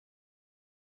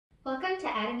Welcome to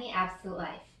Atomy Absolute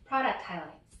Life, Product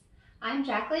Highlights. I'm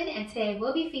Jacqueline and today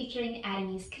we'll be featuring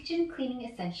Atomy's Kitchen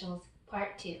Cleaning Essentials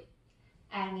Part 2.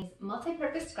 Atomy's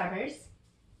Multipurpose Scrubbers,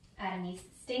 Atomy's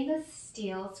Stainless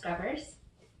Steel Scrubbers,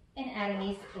 and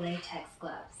Atomy's Latex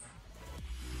Gloves.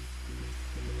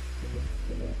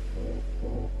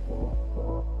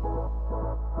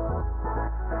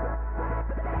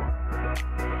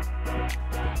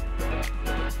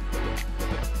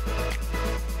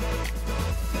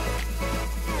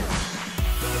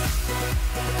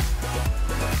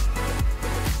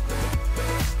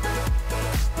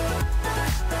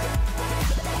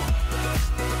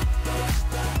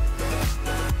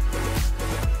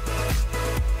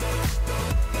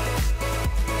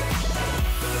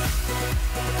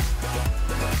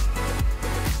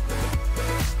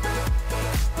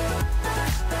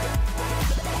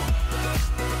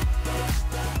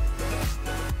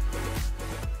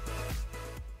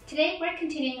 Today we're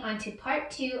continuing on to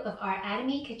part 2 of our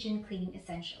Atomy Kitchen Cleaning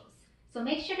Essentials, so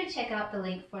make sure to check out the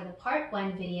link for the part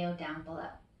 1 video down below.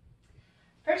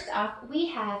 First off, we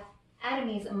have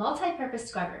Atomy's Multipurpose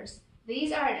Scrubbers.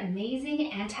 These are an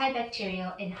amazing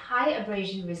antibacterial and high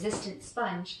abrasion resistant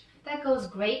sponge that goes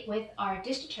great with our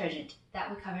dish detergent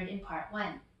that we covered in part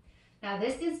 1. Now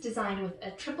this is designed with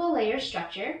a triple layer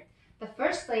structure. The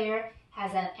first layer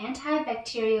has an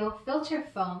antibacterial filter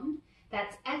foam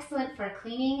that's excellent for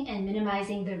cleaning and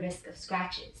minimizing the risk of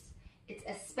scratches. It's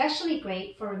especially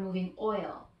great for removing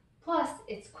oil, plus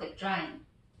it's quick drying.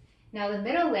 Now the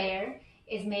middle layer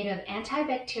is made of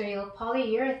antibacterial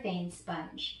polyurethane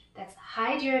sponge that's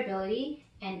high durability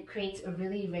and creates a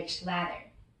really rich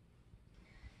lather.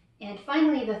 And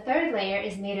finally, the third layer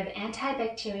is made of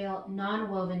antibacterial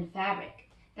non-woven fabric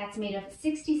that's made of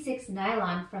 66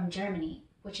 nylon from Germany,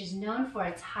 which is known for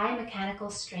its high mechanical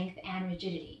strength and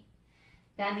rigidity.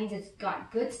 That means it's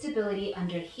got good stability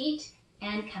under heat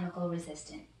and chemical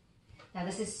resistant. Now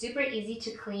this is super easy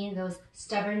to clean those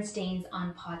stubborn stains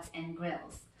on pots and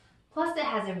grills. Plus it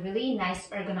has a really nice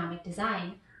ergonomic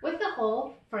design with a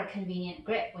hole for a convenient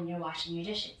grip when you're washing your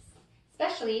dishes.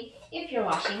 Especially if you're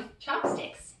washing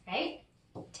chopsticks, right?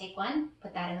 Take one,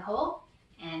 put that in the hole,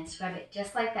 and scrub it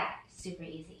just like that. Super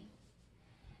easy.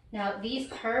 Now these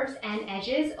curves and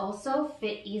edges also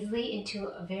fit easily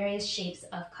into various shapes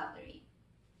of cutlery.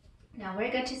 Now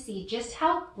we're going to see just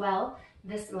how well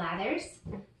this lathers.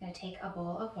 I'm going to take a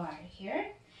bowl of water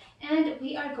here, and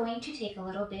we are going to take a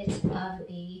little bit of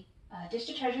the dish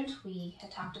detergent we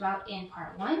had talked about in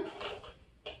part 1. I'm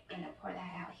going to pour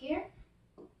that out here.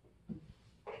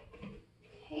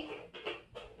 Okay.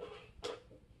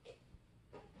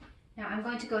 Now I'm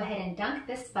going to go ahead and dunk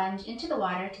this sponge into the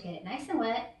water to get it nice and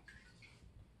wet,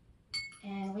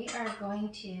 and we are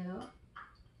going to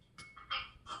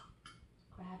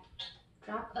grab a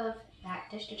drop of that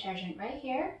dish detergent right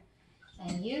here,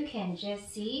 and you can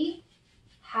just see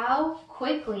how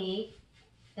quickly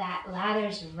that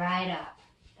lathers right up.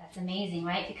 That's amazing,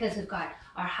 right? Because we've got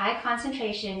our high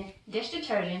concentration dish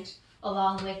detergent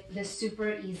along with the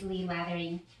super easily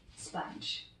lathering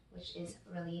sponge, which is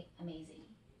really amazing.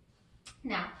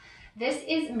 Now, this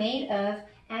is made of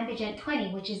Ambigent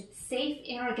 20, which is safe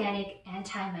inorganic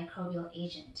antimicrobial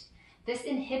agent. This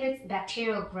inhibits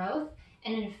bacterial growth,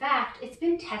 and in fact, it's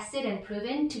been tested and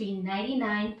proven to be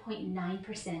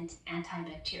 99.9%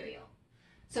 antibacterial.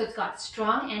 So it's got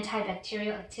strong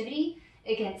antibacterial activity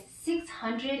against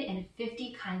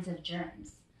 650 kinds of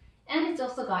germs. And it's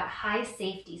also got high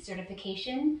safety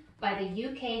certification by the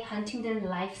UK Huntingdon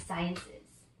Life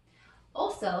Sciences.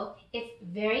 Also, it's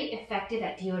very effective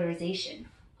at deodorization.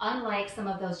 Unlike some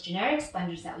of those generic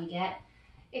sponges that we get,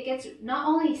 it gets not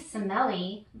only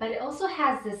smelly, but it also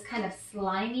has this kind of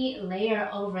slimy layer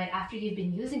over it after you've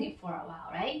been using it for a while,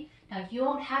 right? Now you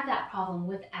won't have that problem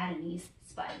with Atomy's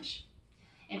sponge.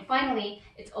 And finally,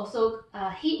 it's also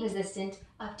heat resistant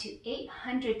up to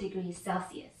 800 degrees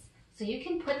Celsius. So you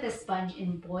can put this sponge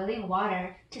in boiling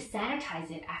water to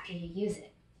sanitize it after you use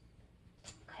it.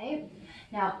 Okay,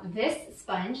 now this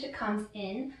sponge comes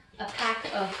in a pack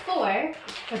of 4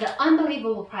 for the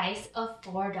unbelievable price of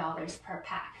 $4 per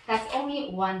pack. That's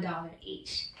only $1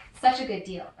 each. Such a good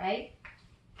deal, right?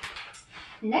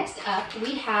 Next up,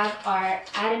 we have our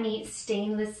Atomy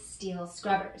stainless steel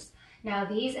scrubbers. Now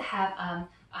these have a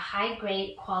high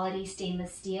grade quality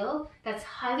stainless steel that's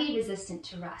highly resistant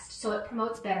to rust, so it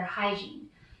promotes better hygiene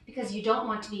because you don't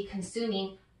want to be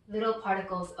consuming little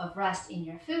particles of rust in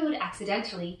your food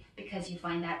accidentally because you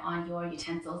find that on your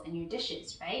utensils and your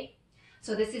dishes, right?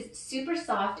 So this is super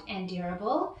soft and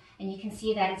durable, and you can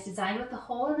see that it's designed with the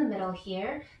hole in the middle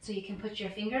here, so you can put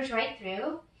your fingers right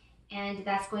through, and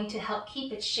that's going to help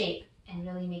keep its shape and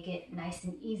really make it nice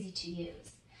and easy to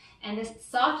use. And this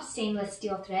soft stainless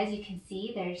steel threads, you can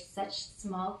see there's such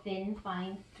small, thin,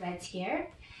 fine threads here.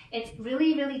 It's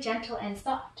really, really gentle and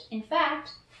soft. In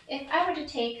fact, if I were to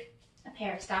take a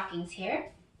pair of stockings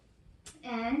here,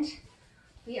 and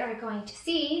we are going to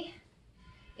see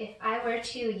if I were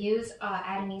to use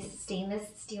Atomy's stainless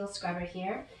steel scrubber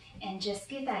here and just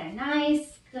give that a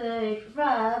nice, good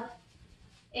rub,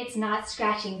 it's not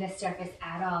scratching the surface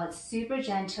at all. It's super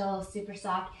gentle, super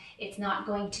soft. It's not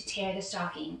going to tear the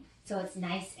stocking, so it's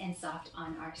nice and soft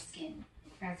on our skin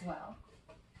as well.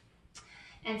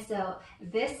 And so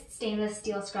this stainless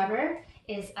steel scrubber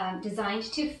is designed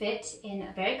to fit in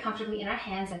very comfortably in our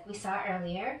hands like we saw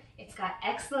earlier. It's got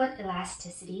excellent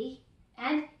elasticity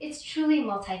and it's truly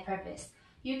multi-purpose.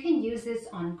 You can use this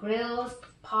on grills,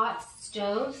 pots,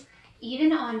 stoves,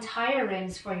 even on tire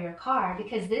rims for your car,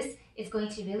 because this is going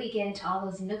to really get into all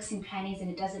those nooks and crannies, and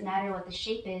it doesn't matter what the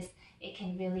shape is, it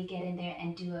can really get in there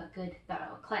and do a good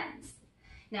thorough cleanse.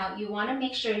 Now you want to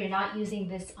make sure you're not using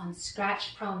this on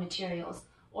scratch-prone materials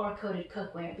or coated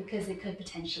cookware, because it could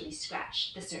potentially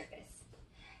scratch the surface.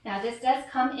 Now this does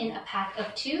come in a pack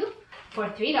of 2 for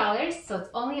 $3, so it's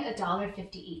only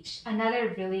 $1.50 each.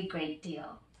 Another really great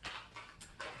deal.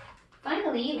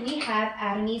 Finally, we have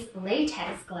Atomy's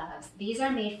latex gloves. These are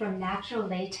made from natural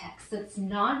latex, so it's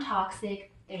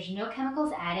non-toxic, there's no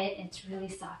chemicals added, and it's really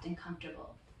soft and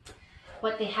comfortable.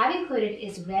 What they have included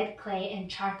is red clay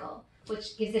and charcoal,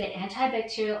 which gives it an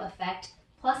antibacterial effect,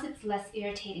 plus it's less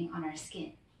irritating on our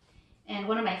skin. And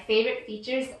one of my favorite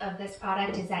features of this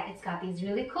product is that it's got these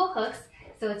really cool hooks,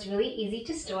 so it's really easy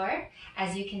to store.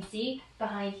 As you can see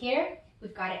behind here,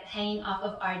 we've got it hanging off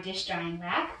of our dish drying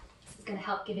rack. This is going to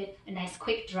help give it a nice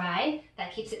quick dry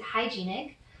that keeps it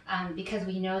hygienic, because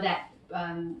we know that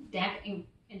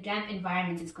damp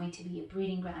environments is going to be a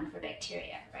breeding ground for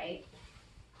bacteria, right?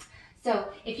 So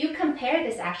if you compare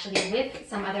this actually with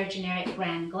some other generic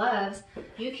brand gloves,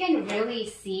 you can really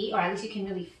see, or at least you can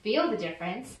really feel the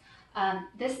difference.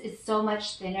 This is so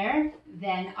much thinner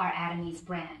than our Atomy's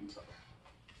brand.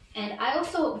 And I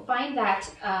also find that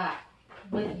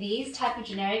with these type of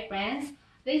generic brands,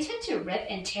 they tend to rip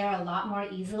and tear a lot more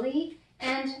easily,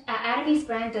 and Atomy's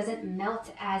brand doesn't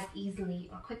melt as easily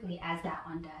or quickly as that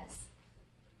one does.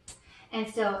 And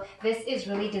so this is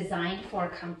really designed for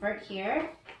comfort here.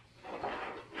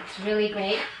 It's really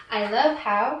great. I love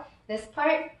how this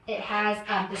part, it has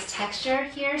this texture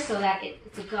here so that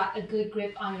it's got a good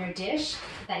grip on your dish,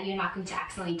 that you're not going to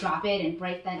accidentally drop it and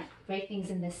break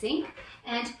things in the sink.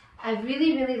 And I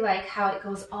really, really like how it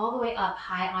goes all the way up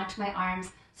high onto my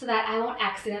arms so that I won't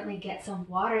accidentally get some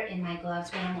water in my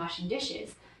gloves when I'm washing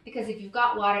dishes. Because if you've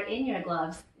got water in your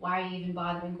gloves, why are you even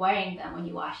bothering wearing them when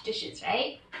you wash dishes,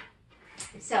 right?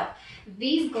 So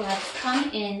these gloves come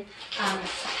in a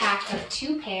pack of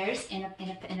 2 pairs in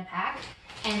a pack,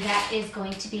 and that is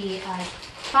going to be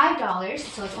 $5,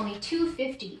 so it's only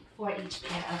 $2.50 for each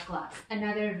pair of gloves.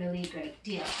 Another really great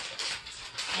deal,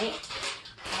 right?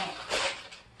 Okay.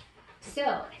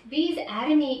 So these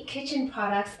Atomy kitchen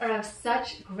products are of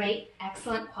such great,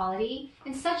 excellent quality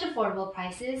and such affordable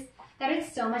prices that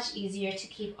it's so much easier to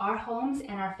keep our homes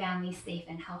and our families safe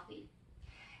and healthy.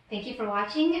 Thank you for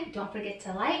watching. Don't forget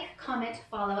to like, comment,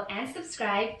 follow, and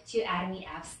subscribe to Atomy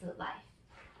Absolute Life.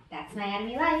 That's my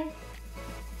Atomy Life.